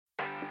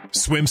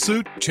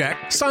Swimsuit? Check.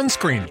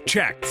 Sunscreen?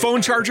 Check. Phone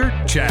charger?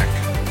 Check.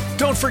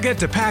 Don't forget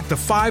to pack the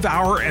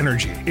 5-Hour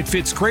Energy. It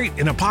fits great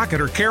in a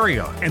pocket or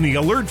carry-on, and the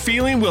alert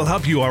feeling will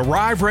help you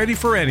arrive ready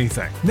for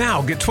anything.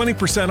 Now get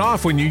 20%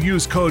 off when you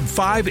use code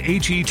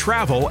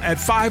 5HETRAVEL at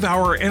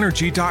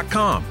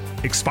 5hourenergy.com.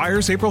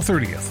 Expires April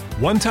 30th.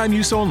 One-time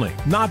use only.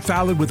 Not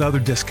valid with other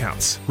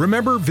discounts.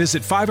 Remember,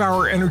 visit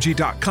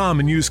 5hourenergy.com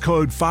and use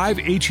code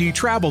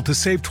 5HETRAVEL to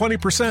save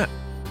 20%.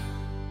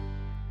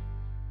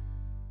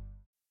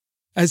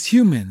 As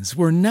humans,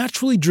 we're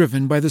naturally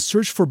driven by the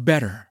search for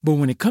better. But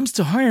when it comes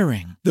to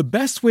hiring, the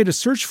best way to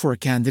search for a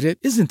candidate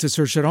isn't to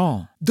search at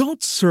all.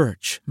 Don't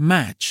search,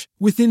 match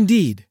with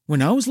Indeed.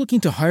 When I was looking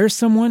to hire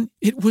someone,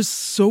 it was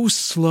so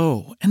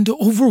slow and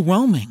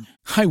overwhelming.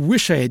 I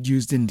wish I had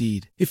used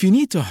Indeed. If you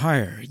need to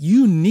hire,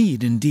 you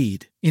need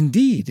Indeed.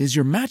 Indeed is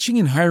your matching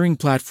and hiring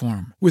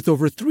platform with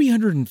over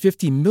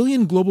 350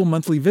 million global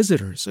monthly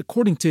visitors,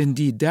 according to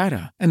Indeed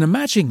data, and a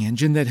matching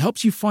engine that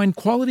helps you find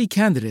quality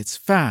candidates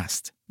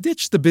fast.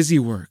 Ditch the busy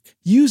work.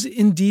 Use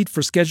Indeed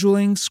for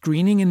scheduling,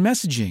 screening, and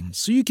messaging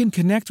so you can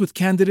connect with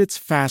candidates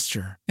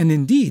faster. And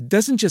Indeed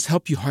doesn't just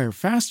help you hire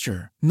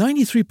faster.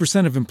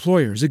 93% of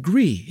employers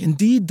agree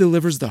Indeed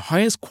delivers the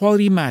highest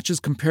quality matches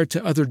compared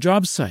to other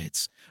job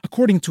sites,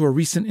 according to a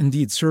recent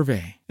Indeed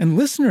survey. And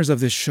listeners of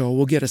this show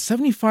will get a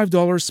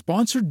 $75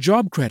 sponsored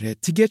job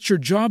credit to get your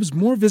jobs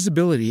more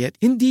visibility at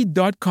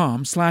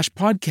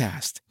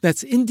Indeed.com/podcast.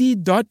 That's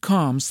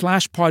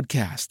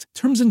Indeed.com/podcast.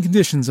 Terms and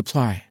conditions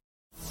apply.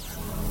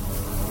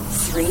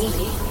 3, 2,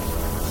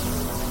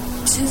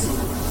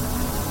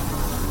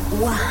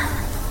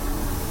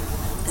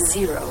 1,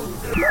 0.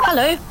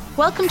 Hello,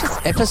 welcome to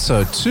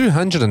Episode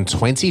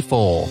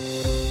 224,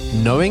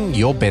 Knowing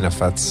Your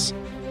Benefits.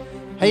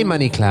 Hey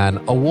Money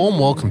Clan, a warm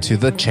welcome to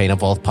the Chain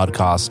of Wealth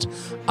podcast.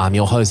 I'm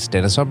your host,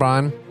 Dennis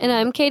O'Brien. And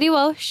I'm Katie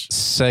Walsh.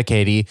 So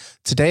Katie,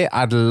 today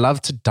I'd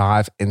love to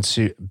dive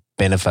into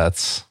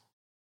benefits.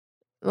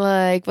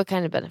 Like, what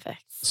kind of benefits?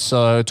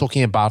 So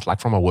talking about like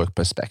from a work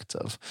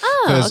perspective.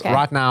 Oh, Because okay.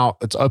 right now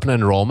it's open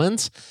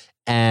enrollment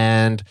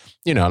and,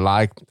 you know,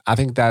 like I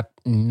think that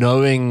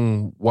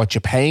knowing what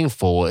you're paying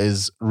for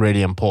is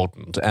really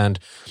important. And,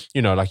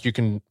 you know, like you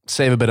can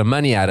save a bit of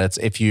money at it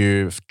if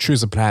you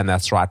choose a plan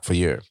that's right for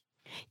you.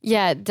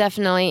 Yeah,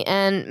 definitely.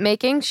 And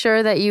making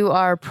sure that you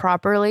are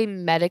properly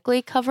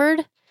medically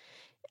covered,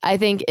 I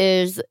think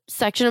is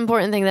such an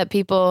important thing that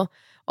people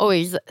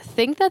always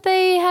think that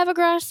they have a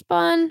grasp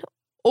on,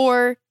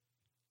 or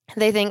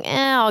they think,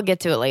 I'll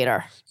get to it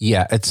later.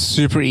 Yeah, it's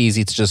super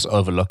easy to just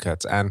overlook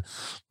it. And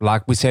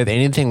like we say with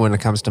anything when it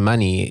comes to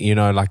money, you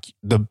know, like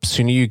the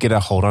sooner you get a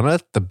hold on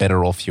it, the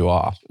better off you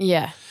are.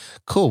 Yeah.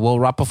 Cool. Well,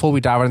 right before we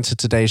dive into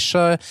today's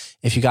show,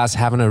 if you guys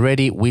haven't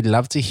already, we'd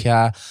love to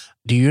hear,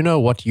 do you know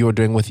what you're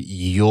doing with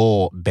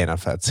your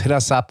benefits? Hit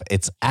us up.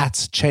 It's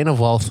at Chain of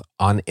Wealth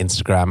on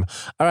Instagram.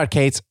 All right,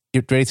 Kate,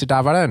 you ready to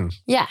dive right in?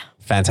 Yeah.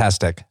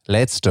 Fantastic.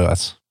 Let's do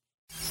it.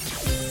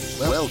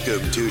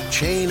 Welcome to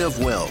Chain of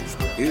Wealth.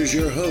 Here's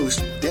your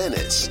host,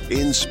 Dennis,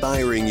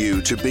 inspiring you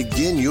to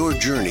begin your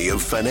journey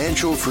of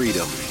financial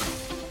freedom.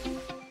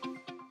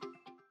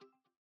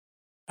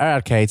 All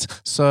right, Kate.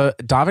 So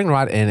diving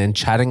right in and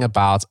chatting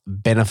about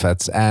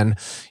benefits and,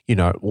 you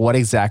know, what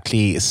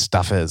exactly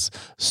stuff is.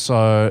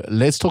 So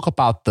let's talk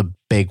about the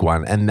big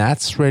one, and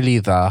that's really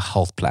the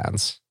health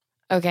plans.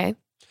 Okay.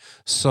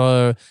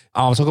 So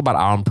I'll talk about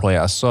our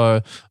employer.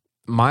 So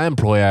my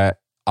employer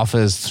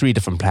offers 3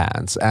 different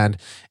plans, and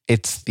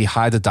it's the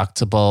high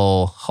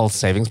deductible health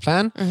savings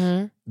plan,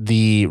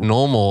 the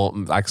normal,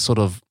 like sort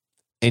of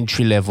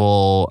entry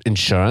level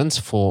insurance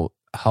for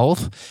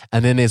health,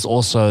 and then there's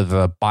also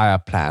the buyer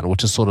plan,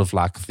 which is sort of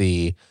like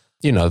the,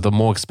 you know, the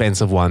more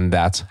expensive one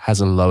that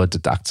has a lower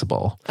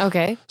deductible.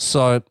 Okay.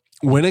 So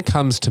when it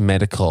comes to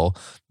medical,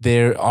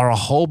 there are a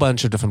whole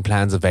bunch of different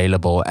plans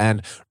available,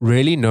 and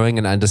really knowing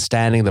and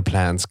understanding the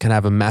plans can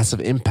have a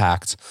massive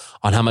impact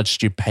on how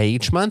much you pay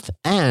each month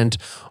and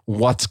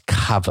what's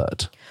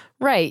covered.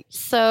 Right.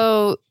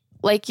 So,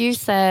 like you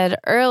said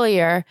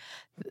earlier,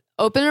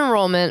 open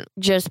enrollment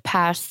just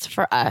passed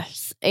for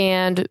us.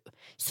 And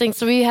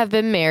since we have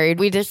been married,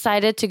 we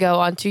decided to go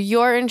onto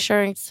your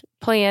insurance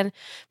plan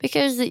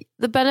because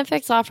the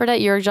benefits offered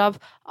at your job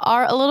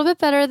are a little bit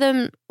better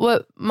than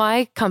what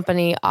my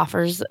company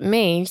offers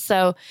me.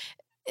 So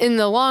in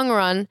the long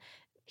run,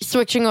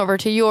 switching over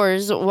to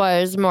yours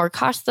was more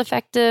cost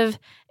effective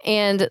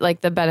and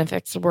like the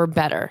benefits were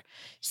better.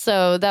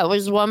 So that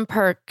was one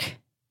perk,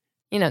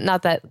 you know,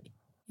 not that,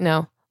 you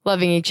know,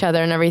 loving each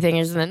other and everything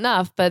isn't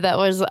enough, but that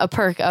was a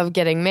perk of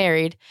getting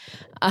married.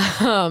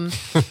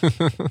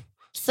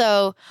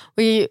 So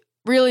we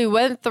really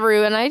went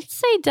through, and I'd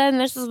say, Den,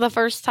 this is the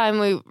first time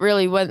we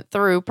really went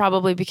through,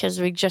 probably because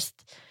we just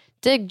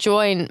did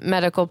join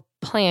medical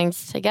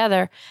plans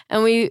together,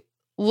 and we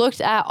looked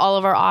at all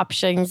of our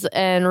options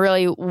and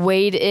really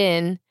weighed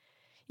in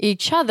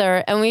each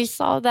other, and we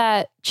saw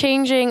that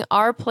changing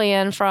our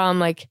plan from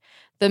like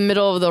the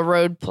middle of the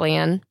road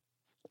plan,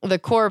 the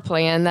core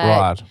plan that,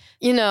 Right.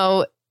 you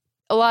know,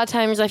 a lot of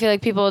times I feel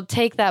like people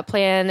take that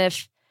plan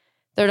if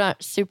they're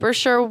not super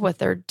sure what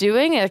they're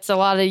doing. It's a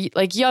lot of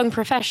like young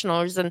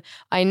professionals, and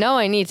I know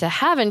I need to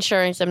have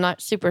insurance. I'm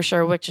not super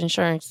sure which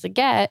insurance to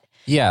get.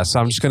 Yeah, so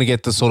I'm just going to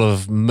get the sort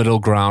of middle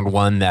ground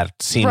one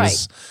that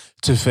seems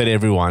to fit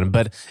everyone,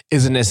 but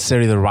isn't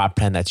necessarily the right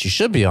plan that you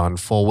should be on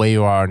for where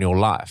you are in your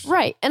life.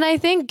 Right. And I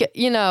think,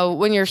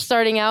 when you're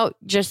starting out,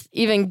 just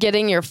even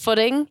getting your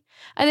footing,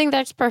 I think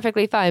that's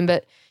perfectly fine.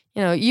 But,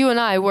 you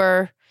and I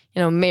were,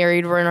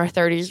 married, we're in our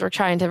 30s, we're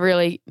trying to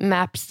really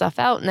map stuff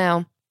out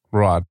now.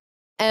 Right.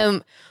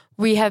 And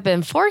we have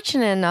been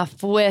fortunate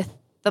enough with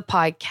the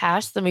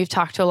podcast, and we've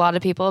talked to a lot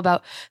of people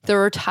about the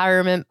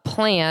retirement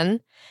plan.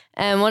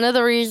 And one of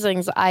the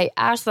reasons I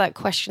asked that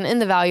question in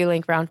the Value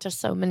Link round to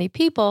so many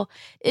people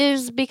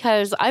is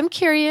because I'm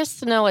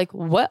curious to know, like,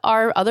 what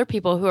are other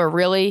people who are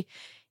really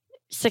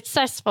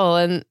successful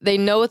and they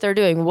know what they're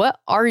doing? What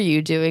are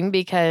you doing?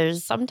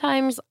 Because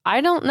sometimes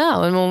I don't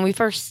know. And when we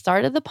first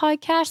started the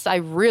podcast, I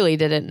really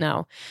didn't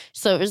know.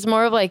 So it was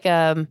more of like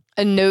a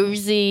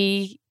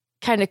nosy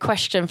kind of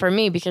question for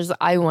me because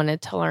I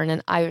wanted to learn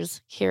and I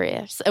was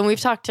curious. And we've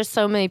talked to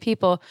so many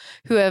people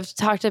who have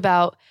talked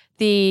about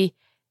the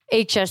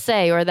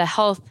HSA or the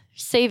health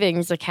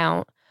savings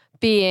account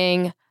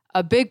being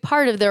a big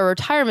part of their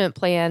retirement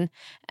plan.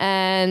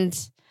 And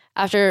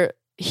after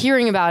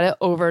hearing about it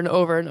over and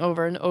over and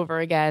over and over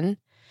again,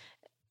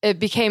 it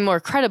became more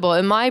credible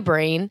in my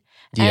brain.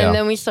 Yeah. And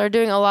then we started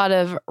doing a lot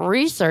of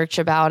research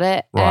about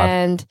it. Right.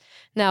 And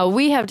now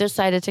we have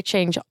decided to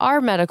change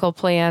our medical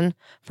plan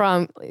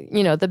from,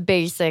 the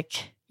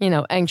basic,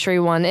 entry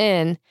one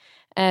in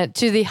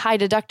to the high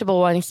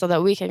deductible one so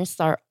that we can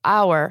start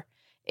our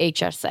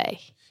HSA.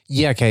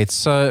 Yeah, Kate.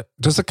 So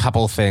just a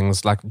couple of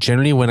things. Like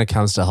generally when it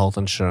comes to health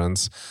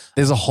insurance,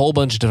 there's a whole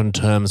bunch of different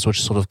terms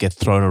which sort of get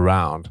thrown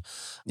around.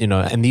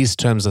 And these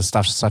terms are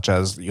stuff such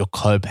as your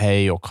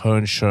copay, your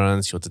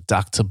co-insurance, your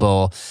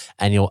deductible,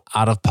 and your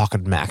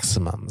out-of-pocket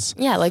maximums.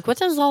 Yeah, like what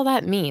does all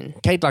that mean?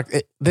 Kate,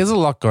 there's a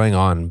lot going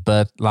on,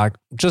 but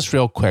just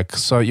real quick.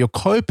 So your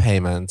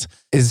co-payment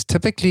is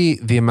typically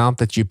the amount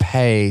that you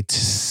pay to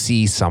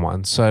see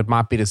someone. So it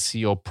might be to see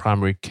your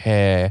primary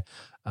care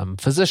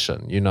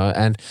physician,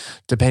 and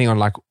depending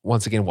on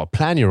once again what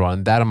plan you're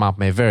on, that amount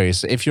may vary.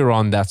 So if you're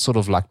on that sort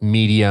of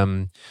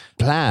medium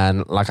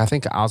plan, I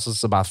think ours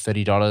is about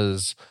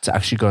 $30 to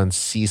actually go and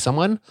see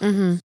someone.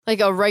 Mm-hmm.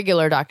 Like a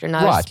regular doctor,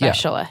 not a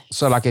specialist. Yeah.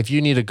 So if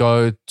you need to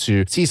go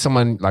to see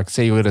someone,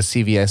 say you go to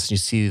CVS and you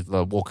see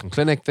the walk-in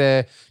clinic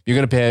there, you're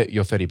going to pay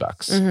your $30.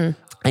 Mm-hmm.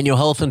 And your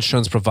health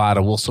insurance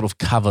provider will sort of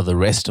cover the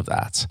rest of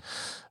that.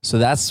 So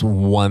that's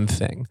one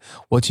thing.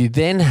 What you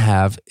then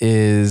have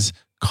is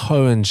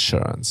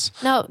co-insurance.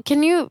 Now,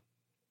 can you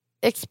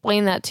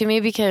explain that to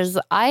me? Because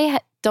I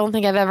don't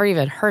think I've ever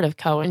even heard of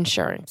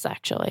co-insurance,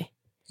 actually.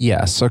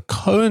 Yeah, so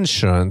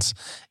co-insurance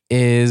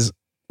is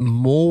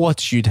more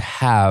what you'd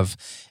have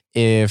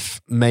if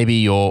maybe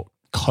your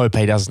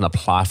copay doesn't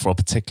apply for a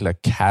particular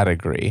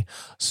category.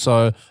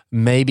 So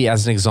maybe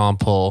as an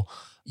example,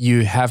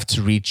 you have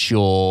to reach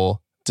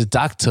your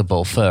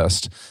deductible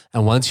first.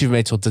 And once you've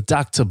made your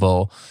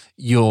deductible,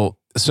 your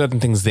certain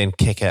things then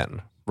kick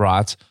in.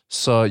 Right.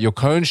 So your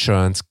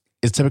co-insurance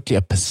is typically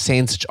a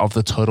percentage of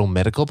the total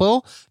medical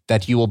bill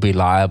that you will be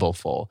liable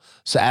for.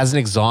 So as an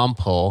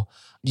example,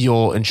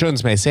 your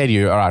insurance may say to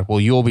you, all right,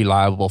 well, you'll be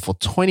liable for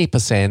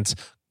 20%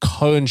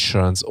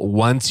 co-insurance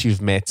once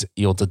you've met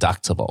your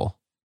deductible.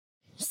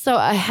 So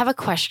I have a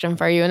question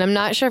for you, and I'm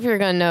not sure if you're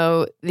going to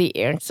know the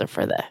answer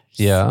for this.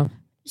 Yeah.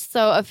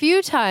 So a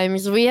few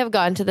times we have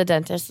gone to the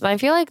dentist, and I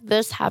feel like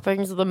this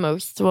happens the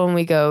most when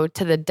we go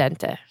to the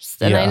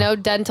dentist. And I know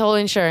dental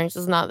insurance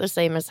is not the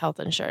same as health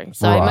insurance.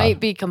 So I might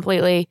be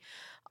completely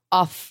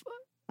off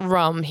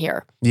realm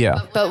here. Yeah.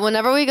 But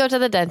whenever we go to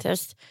the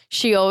dentist,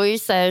 she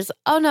always says,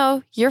 oh,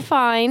 no, you're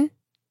fine.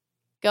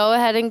 Go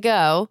ahead and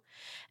go.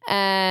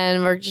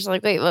 And we're just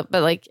like, wait,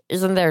 but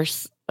isn't there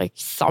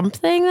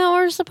something that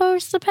we're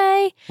supposed to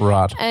pay?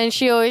 Right. And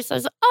she always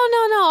says,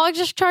 oh, no, I'll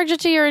just charge it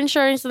to your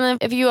insurance. And then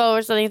if you owe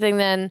us anything,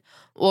 then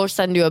we'll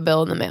send you a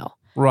bill in the mail.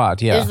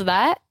 Right, yeah. Is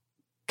that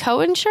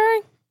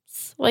co-insurance?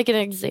 Like an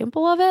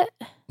example of it?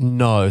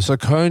 No. So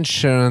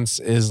co-insurance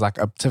is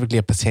typically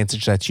a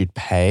percentage that you'd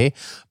pay,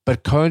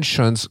 but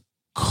co-insurance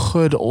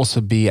could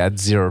also be at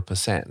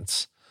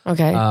 0%.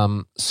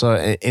 Okay.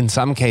 So in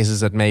some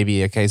cases, it may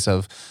be a case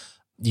of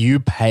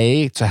you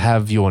pay to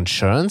have your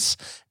insurance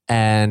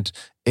and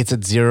it's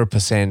at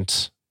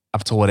 0%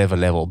 up to whatever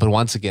level. But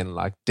once again,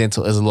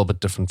 dental is a little bit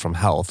different from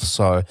health.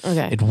 So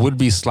it would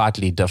be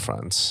slightly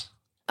different.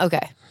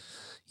 Okay.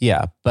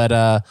 Yeah.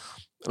 But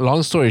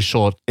long story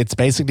short, it's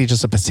basically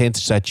just a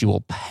percentage that you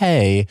will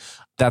pay.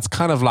 That's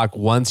kind of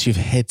once you've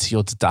hit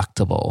your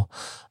deductible.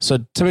 So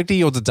typically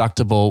your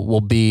deductible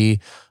will be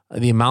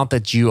the amount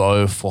that you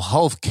owe for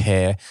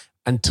healthcare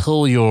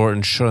until your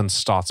insurance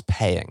starts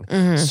paying.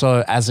 Mm-hmm.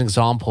 So as an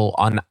example,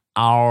 on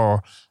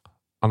our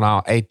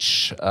high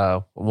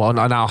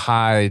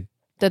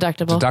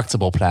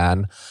deductible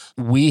plan,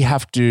 we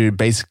have to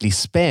basically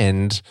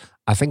spend,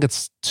 I think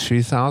it's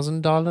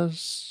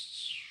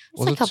 $2,000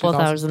 Was It's a it couple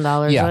 2,000?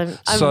 $1,000. Yeah.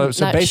 I'm So not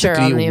sure on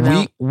basically, the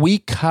amount. we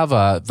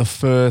cover the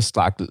first,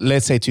 like,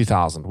 let's say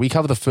 2,000. We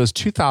cover the first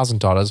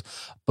 $2,000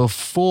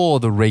 before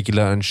the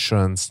regular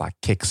insurance like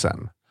kicks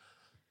in.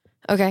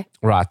 Okay.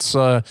 Right.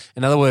 So,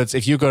 in other words,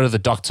 if you go to the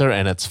doctor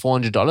and it's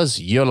 $400,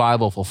 you're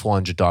liable for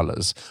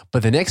 $400.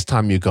 But the next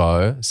time you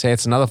go, say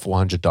it's another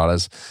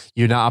 $400,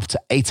 you're now up to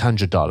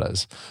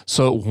 $800.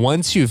 So,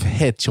 once you've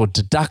hit your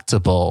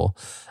deductible,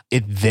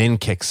 it then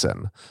kicks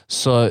in.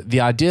 So,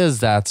 the idea is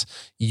that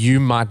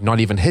you might not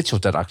even hit your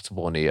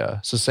deductible in a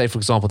year. So, say, for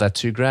example, that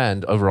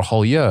 $2,000 over a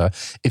whole year,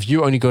 if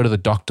you only go to the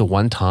doctor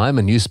one time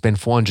and you spend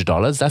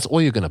 $400, that's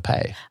all you're going to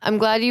pay. I'm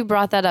glad you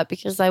brought that up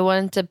because I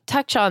wanted to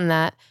touch on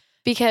that.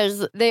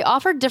 Because they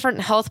offer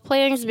different health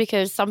plans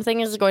because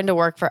something is going to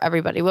work for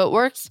everybody. What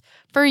works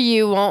for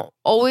you won't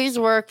always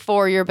work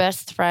for your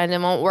best friend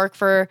and won't work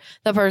for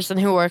the person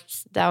who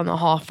works down the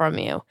hall from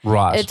you.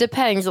 Right. It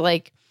depends.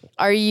 Like,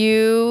 are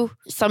you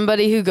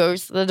somebody who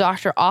goes to the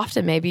doctor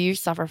often? Maybe you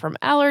suffer from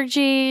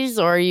allergies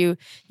or you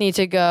need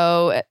to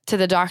go to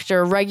the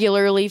doctor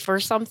regularly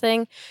for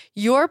something.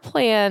 Your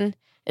plan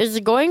is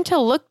going to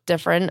look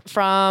different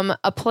from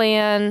a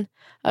plan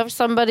of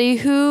somebody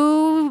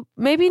who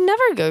maybe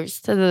never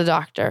goes to the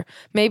doctor.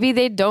 Maybe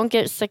they don't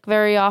get sick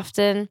very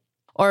often.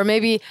 Or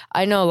maybe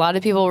I know a lot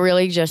of people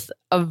really just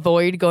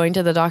avoid going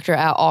to the doctor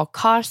at all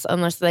costs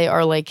unless they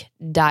are like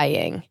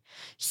dying.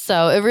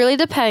 So it really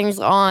depends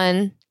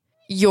on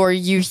your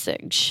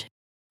usage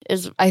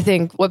is I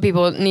think what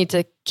people need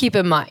to keep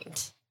in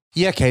mind.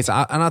 Yeah, Kate,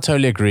 and I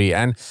totally agree.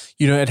 And,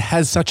 you know, it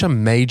has such a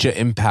major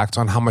impact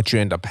on how much you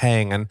end up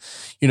paying. And,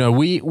 you know,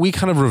 we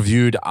kind of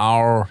reviewed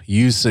our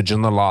usage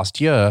in the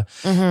last year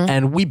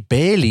and we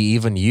barely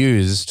even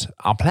used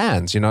our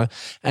plans, you know.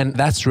 And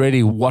that's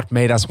really what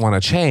made us want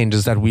to change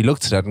is that we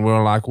looked at it and we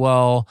were like,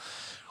 well,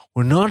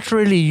 we're not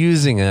really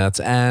using it.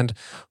 And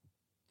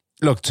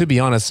look, to be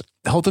honest,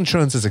 health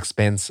insurance is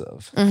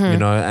expensive, you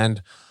know,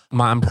 and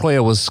my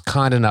employer was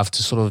kind enough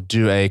to sort of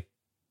do a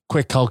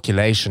quick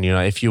calculation, you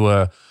know, if you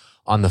were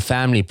on the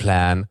family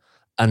plan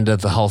under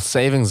the health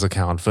savings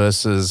account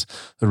versus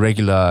the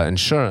regular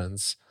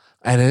insurance.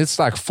 And it's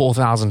like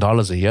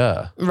 $4,000 a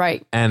year.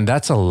 Right. And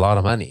that's a lot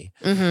of money.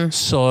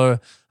 So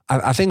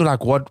I think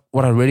like what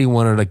I really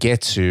wanted to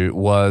get to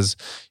was,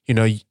 you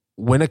know,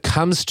 when it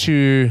comes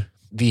to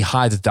the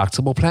high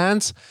deductible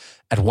plans,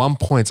 at one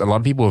point, a lot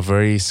of people were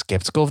very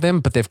skeptical of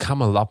them, but they've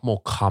come a lot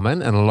more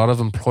common and a lot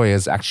of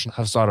employers actually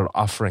have started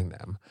offering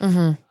them.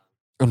 And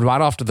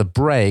right after the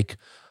break,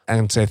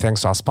 and say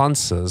thanks to our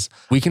sponsors,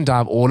 we can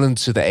dive all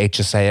into the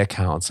HSA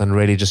accounts and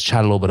really just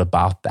chat a little bit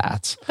about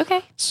that.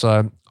 Okay.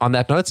 So on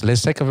that note,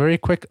 let's take a very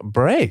quick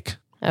break.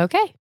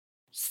 Okay.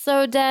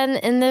 So Den,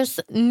 in this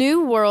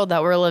new world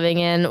that we're living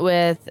in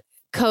with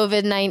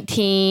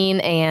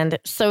COVID-19 and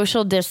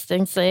social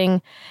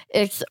distancing,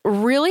 it's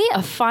really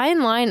a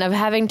fine line of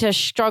having to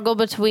struggle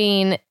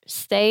between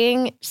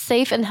staying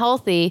safe and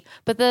healthy,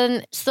 but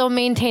then still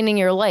maintaining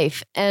your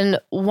life. And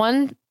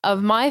one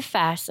of my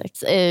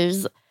facets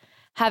is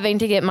having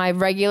to get my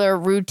regular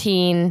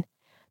routine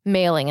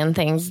mailing and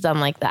things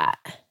done like that.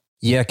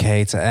 Yeah,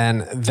 Kate.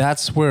 And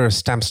that's where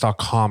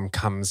stamps.com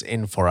comes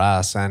in for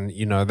us. And,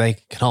 you know, they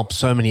can help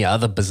so many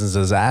other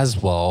businesses as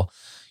well.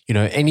 You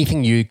know,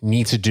 anything you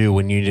need to do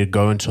when you need to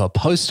go into a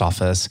post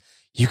office,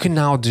 you can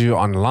now do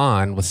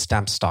online with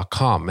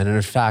stamps.com. And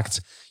in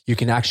fact, you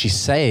can actually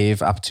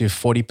save up to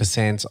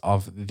 40%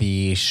 of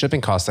the shipping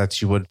costs that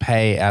you would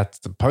pay at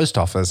the post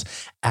office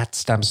at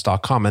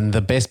stamps.com. And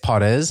the best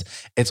part is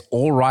it's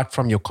all right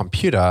from your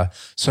computer.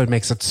 So it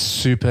makes it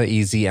super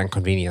easy and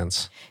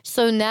convenient.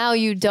 So now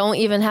you don't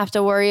even have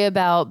to worry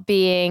about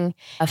being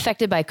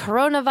affected by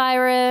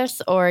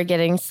coronavirus or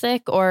getting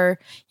sick or,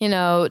 you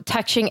know,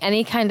 touching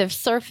any kind of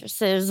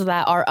surfaces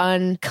that are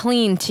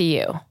unclean to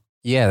you.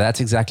 Yeah, that's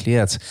exactly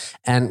it.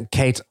 And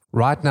Kate,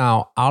 right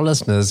now, our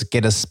listeners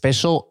get a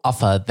special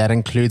offer that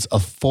includes a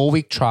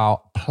 4-week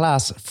trial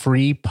plus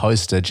free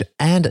postage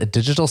and a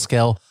digital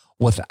scale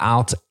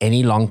without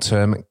any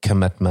long-term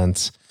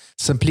commitments.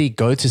 Simply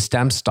go to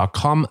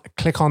stamps.com,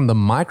 click on the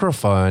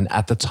microphone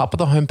at the top of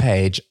the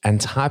homepage and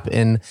type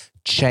in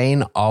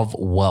Chain of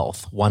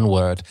Wealth, one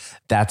word.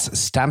 That's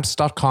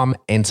stamps.com,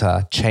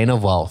 enter Chain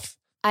of Wealth.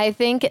 I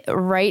think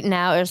right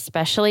now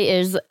especially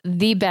is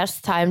the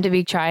best time to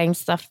be trying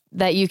stuff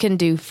that you can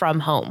do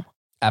from home.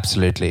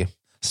 Absolutely.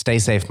 Stay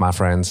safe, my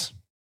friends.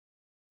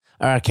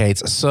 All right, Kate.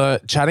 So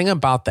chatting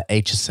about the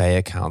HSA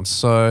account.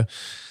 So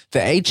the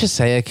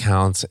HSA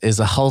account is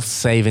a health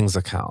savings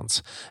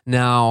account.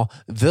 Now,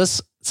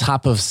 this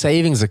type of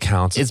savings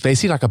account is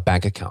basically like a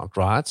bank account,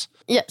 right?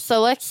 Yeah.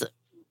 So let's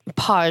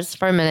pause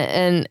for a minute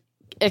and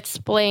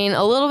explain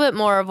a little bit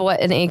more of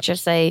what an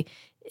HSA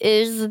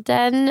is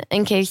then,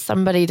 in case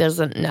somebody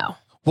doesn't know.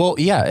 Well,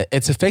 yeah,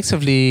 it's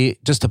effectively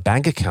just a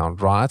bank account,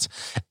 right?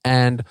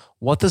 And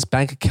what this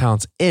bank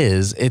account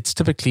is, it's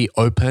typically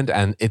opened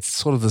and it's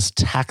sort of this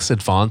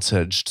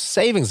tax-advantaged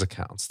savings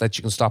accounts that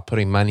you can start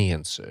putting money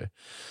into.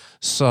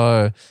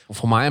 So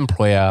for my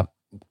employer,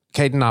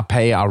 Kate and I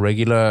pay our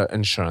regular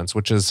insurance,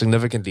 which is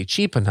significantly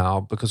cheaper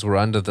now because we're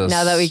under this.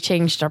 Now that we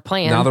changed our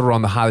plan. Now that we're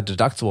on the high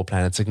deductible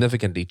plan, it's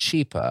significantly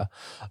cheaper.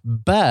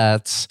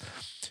 But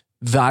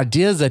the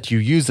idea is that you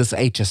use this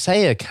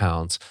HSA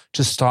account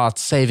to start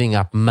saving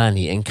up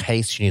money in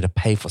case you need to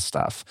pay for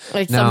stuff.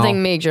 Like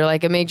something major,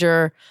 like a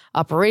major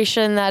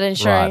operation that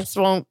insurance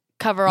won't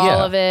cover all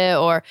of it,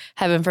 or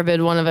heaven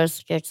forbid one of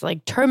us gets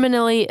like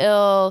terminally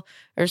ill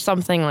or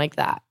something like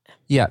that.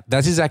 Yeah,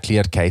 that's exactly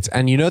it, Kate.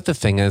 And you know what the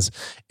thing is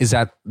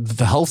that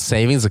the health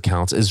savings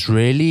account is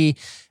really,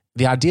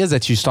 the idea is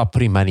that you start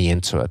putting money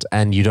into it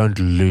and you don't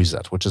lose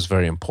it, which is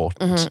very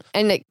important. Mm-hmm.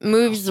 And it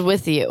moves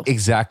with you.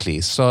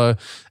 Exactly. So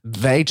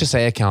the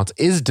HSA account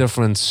is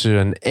different to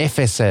an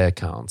FSA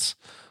account,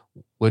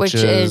 which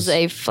is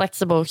a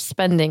flexible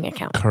spending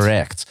account.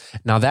 Correct.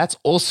 Now that's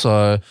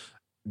also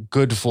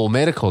good for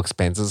medical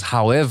expenses.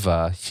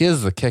 However,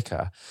 here's the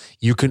kicker.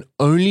 You can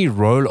only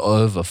roll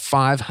over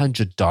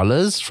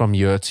 $500 from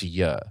year to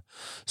year.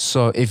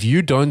 So if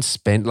you don't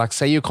spend, like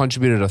say you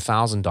contributed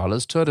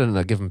 $1,000 to it in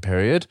a given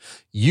period,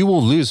 you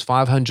will lose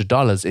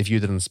 $500 if you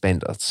didn't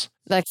spend it.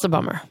 That's a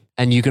bummer.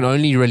 And you can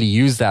only really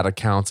use that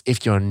account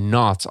if you're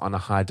not on a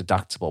high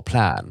deductible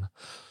plan.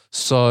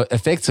 So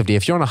effectively,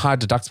 if you're on a high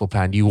deductible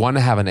plan, you want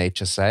to have an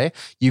HSA.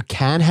 You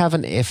can have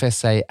an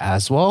FSA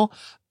as well.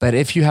 But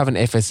if you have an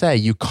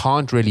FSA, you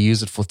can't really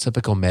use it for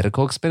typical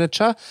medical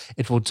expenditure.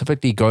 It will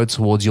typically go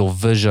towards your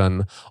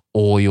vision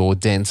or your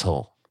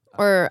dental.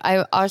 Or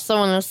I also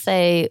want to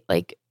say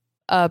like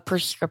a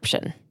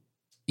prescription.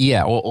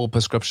 Yeah, or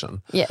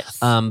prescription. Yes.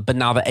 But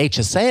now the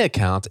HSA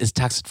account is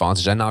tax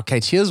advantage. And now,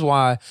 Kate, here's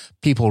why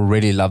people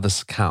really love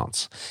this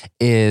account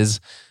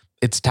is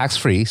it's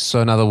tax-free.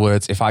 So in other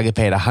words, if I get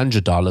paid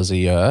 $100 a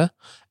year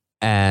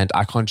and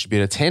I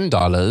contributed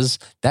 $10,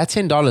 that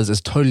 $10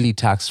 is totally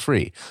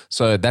tax-free.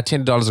 So that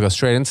 $10 goes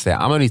straight into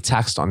there. I'm only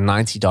taxed on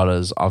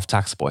 $90 of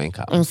taxable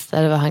income.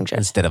 Instead of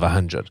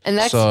 $100. And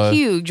that's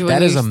huge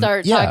when you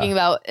start talking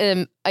about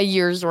a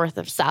year's worth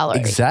of salary.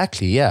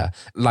 Exactly, yeah.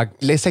 Like,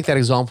 let's take that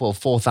example of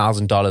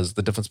 $4,000,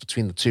 the difference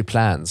between the two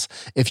plans.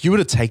 If you were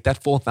to take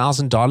that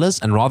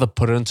 $4,000 and rather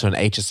put it into an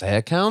HSA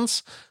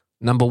account,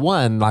 number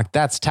one, like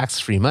that's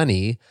tax-free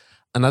money.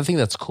 Another thing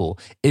that's cool,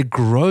 it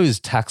grows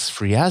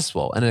tax-free as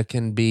well. And it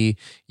can be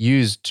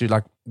used to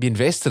like be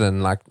invested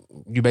in, like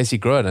you basically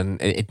grow it and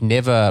it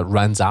never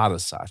runs out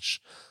as such.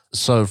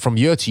 So from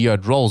year to year,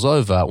 it rolls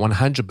over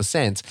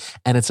 100%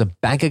 and it's a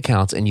bank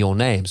account in your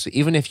name. So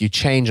even if you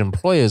change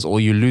employers or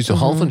you lose your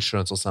health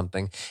insurance or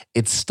something,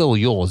 it's still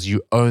yours.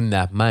 You own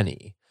that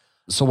money.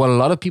 So what a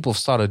lot of people have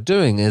started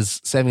doing is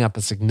saving up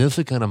a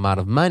significant amount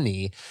of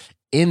money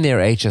in their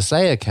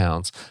HSA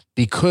accounts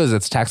because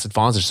it's tax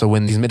advantage. So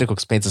when these medical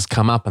expenses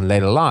come up in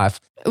later life,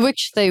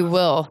 which they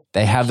will,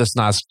 they have this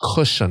nice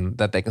cushion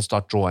that they can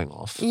start drawing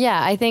off.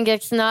 Yeah, I think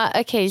it's not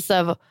a case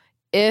of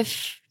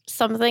if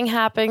something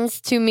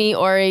happens to me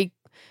or a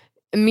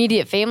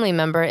immediate family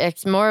member,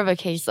 it's more of a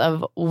case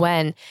of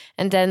when.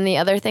 And then the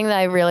other thing that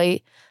I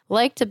really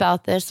liked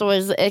about this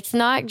was it's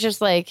not just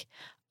like,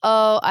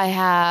 oh, I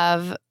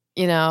have,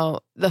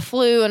 the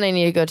flu and I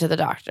need to go to the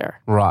doctor.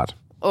 Right.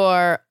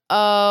 Or,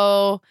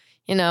 oh,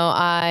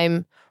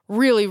 I'm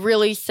really,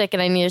 really sick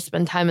and I need to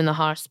spend time in the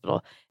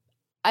hospital.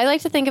 I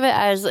like to think of it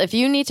as if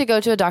you need to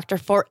go to a doctor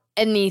for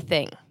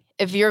anything,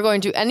 if you're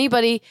going to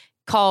anybody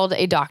called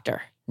a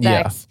doctor,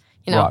 that's,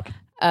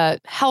 a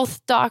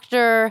health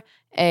doctor,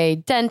 a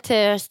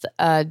dentist,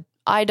 a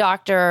eye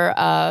doctor,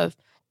 a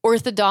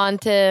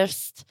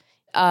orthodontist,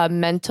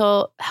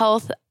 mental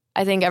health.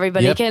 I think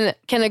everybody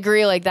can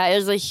agree like that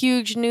is a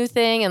huge new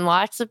thing. And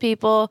lots of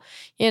people,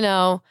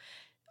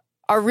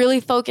 are really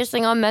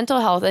focusing on mental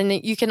health,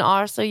 and you can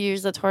also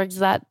use it towards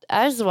that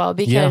as well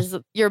because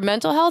your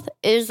mental health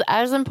is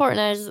as important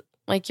as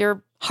like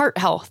your heart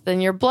health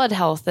and your blood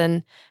health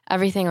and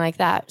everything like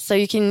that. So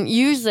you can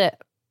use it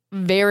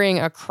varying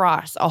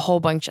across a whole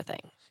bunch of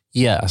things.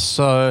 Yeah.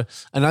 So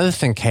another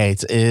thing,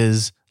 Kate,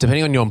 is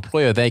depending on your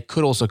employer, they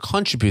could also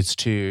contribute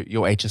to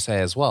your HSA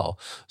as well.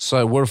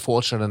 So we're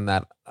fortunate in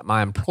that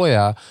my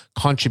employer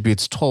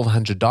contributes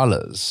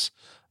 $1,200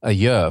 a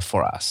year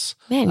for us.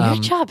 Man,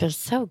 your job is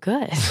so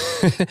good.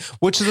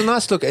 Which is a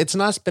nice look. It's a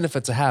nice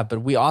benefit to have,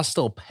 but we are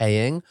still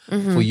paying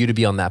for you to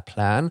be on that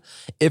plan.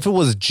 If it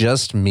was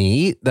just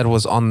me that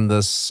was on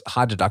this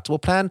high deductible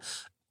plan,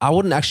 I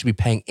wouldn't actually be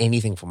paying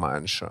anything for my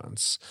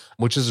insurance,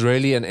 which is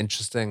really an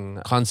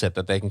interesting concept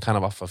that they can kind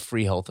of offer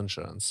free health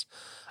insurance.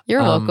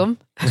 You're welcome.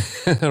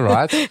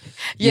 Right?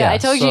 I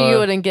told you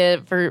wouldn't get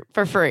it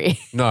for free.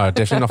 No,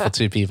 definitely not for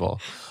two people.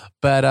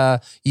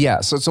 But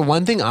so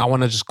one thing I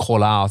want to just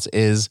call out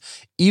is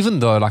even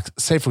though, like,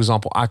 say, for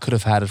example, I could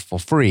have had it for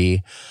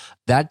free,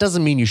 that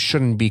doesn't mean you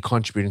shouldn't be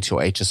contributing to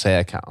your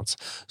HSA accounts.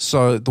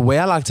 So the way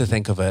I like to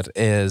think of it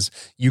is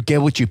you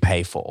get what you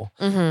pay for.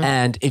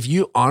 And if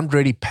you aren't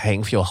really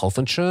paying for your health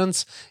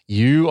insurance,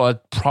 you are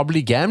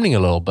probably gambling a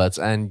little bit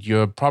and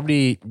you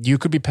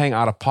could be paying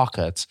out of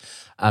pocket.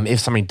 if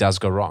something does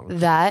go wrong.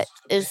 That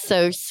is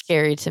so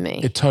scary to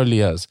me. It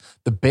totally is.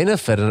 The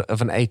benefit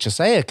of an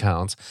HSA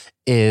account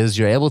is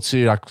you're able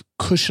to like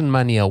cushion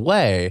money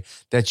away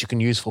that you can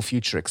use for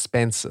future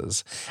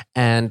expenses.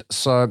 And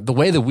so the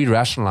way that we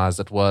rationalized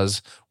it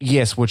was,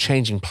 yes, we're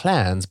changing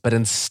plans, but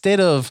instead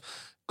of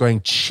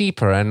going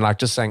cheaper and like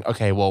just saying,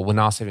 okay, well, we're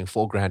now saving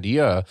 $4,000 a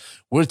year,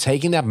 we're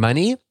taking that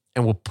money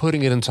and we're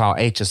putting it into our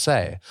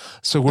HSA.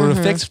 So we're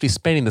effectively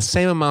spending the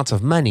same amount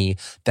of money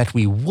that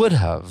we would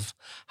have.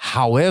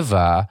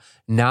 However,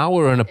 now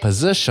we're in a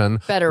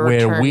position Better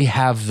where return. we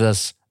have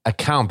this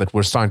account that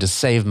we're starting to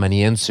save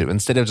money into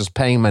instead of just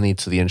paying money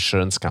to the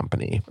insurance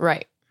company.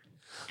 Right.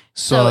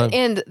 So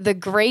And the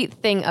great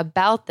thing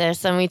about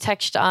this, and we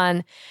touched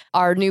on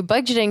our new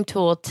budgeting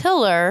tool,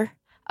 Tiller,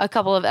 a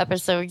couple of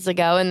episodes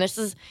ago, and this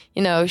is,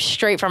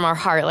 straight from our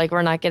heart, like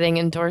we're not getting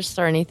endorsed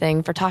or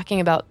anything for talking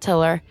about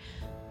Tiller,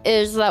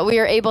 is that we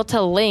are able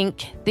to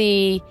link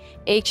the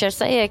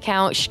HSA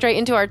account straight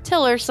into our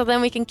Tiller so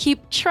then we can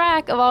keep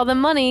track of all the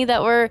money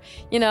that we're,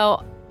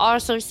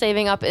 also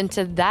saving up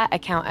into that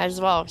account as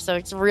well. So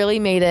it's really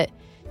made it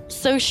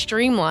so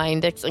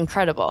streamlined. It's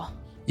incredible.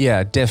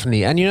 yeah,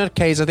 definitely. And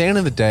Kate, at the end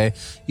of the day,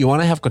 you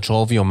want to have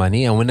control of your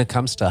money. And when it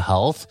comes to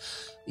health,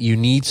 you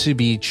need to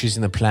be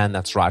choosing the plan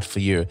that's right for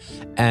you.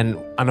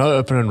 And I know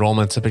open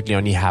enrollment typically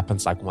only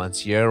happens like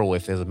once a year, or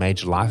if there's a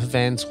major life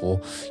event, or,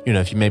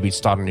 if you maybe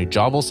start a new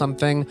job or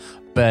something.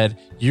 But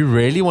you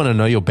really want to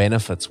know your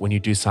benefits when you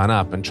do sign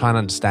up and try and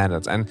understand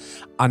it. And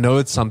I know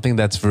it's something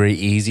that's very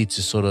easy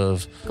to sort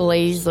of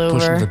Glaze push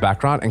into over. the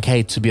background. And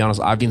Kate, to be honest,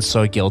 I've been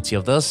so guilty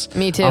of this.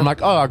 Me too. I'm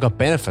like, oh, I got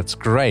benefits.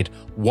 Great.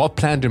 What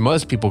plan do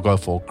most people go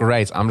for?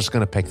 Great. I'm just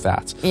going to pick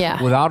that.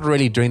 Yeah. Without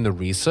really doing the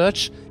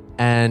research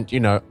and,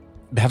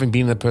 having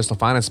been in the personal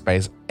finance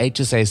space,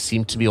 HSAs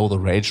seem to be all the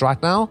rage right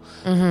now.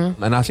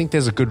 Mm-hmm. And I think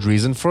there's a good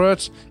reason for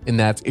it in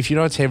that if you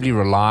don't heavily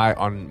rely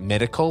on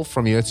medical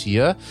from year to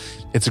year,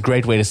 it's a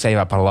great way to save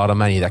up a lot of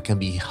money that can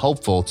be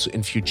helpful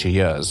in future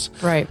years.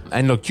 Right.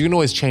 And look, you can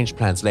always change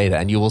plans later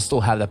and you will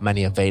still have that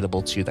money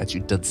available to you that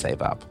you did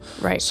save up.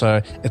 Right. So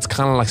it's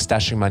kind of like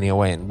stashing money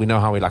away, and we know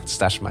how we like to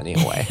stash money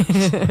away.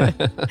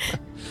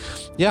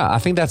 Yeah, I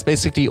think that's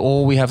basically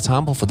all we have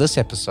time for this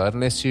episode,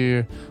 unless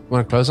you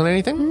want to close on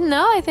anything.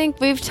 No, I think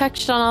we've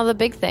touched on all the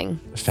big things.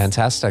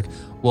 Fantastic.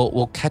 Well,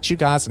 we'll catch you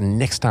guys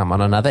next time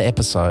on another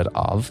episode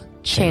of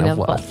Chain of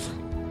Wealth.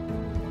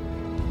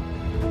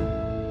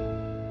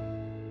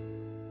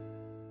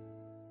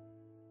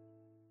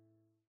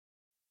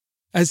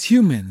 As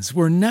humans,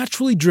 we're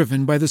naturally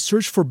driven by the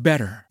search for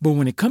better. But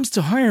when it comes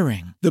to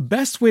hiring, the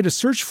best way to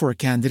search for a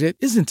candidate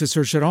isn't to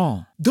search at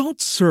all.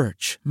 Don't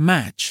search,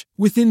 match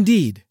with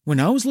Indeed. When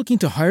I was looking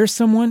to hire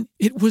someone,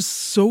 it was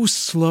so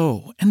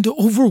slow and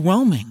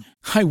overwhelming.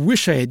 I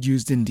wish I had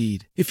used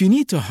Indeed. If you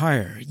need to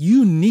hire,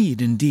 you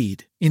need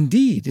Indeed.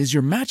 Indeed is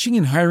your matching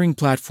and hiring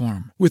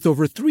platform with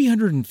over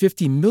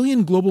 350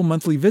 million global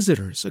monthly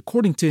visitors,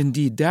 according to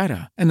Indeed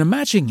data, and a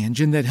matching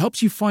engine that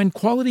helps you find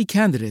quality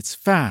candidates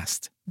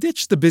fast.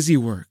 Ditch the busy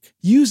work.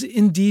 Use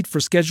Indeed for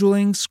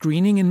scheduling,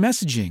 screening, and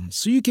messaging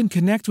so you can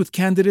connect with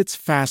candidates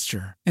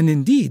faster. And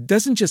Indeed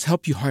doesn't just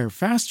help you hire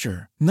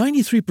faster.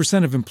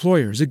 93% of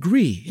employers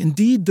agree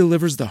Indeed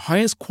delivers the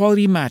highest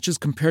quality matches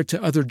compared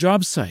to other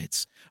job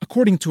sites,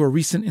 according to a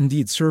recent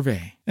Indeed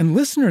survey. And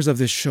listeners of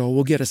this show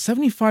will get a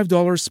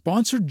 $75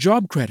 sponsored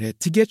job credit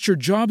to get your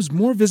jobs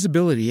more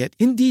visibility at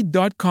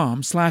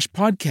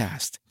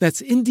Indeed.com/podcast.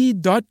 That's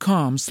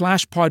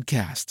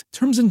Indeed.com/podcast.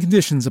 Terms and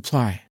conditions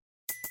apply.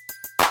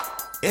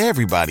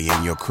 Everybody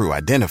in your crew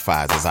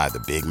identifies as either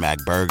Big Mac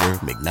Burger,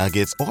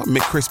 McNuggets, or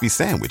McCrispy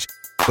Sandwich.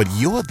 But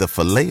you're the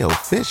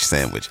Filet-O-Fish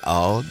Sandwich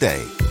all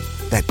day.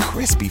 That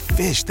crispy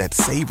fish, that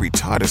savory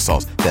tartar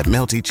sauce, that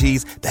melty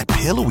cheese, that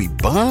pillowy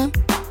bun.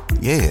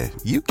 Yeah,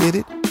 you get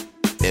it.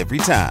 Every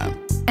time.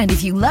 And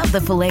if you love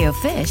the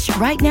Filet-O-Fish,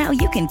 right now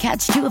you can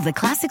catch two of the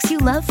classics you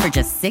love for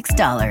just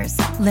 $6.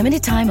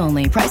 Limited time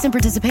only. Price and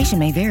participation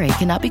may vary.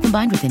 Cannot be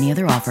combined with any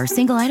other offer.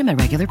 Single item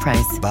at regular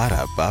price.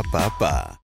 Ba-da-ba-ba-ba.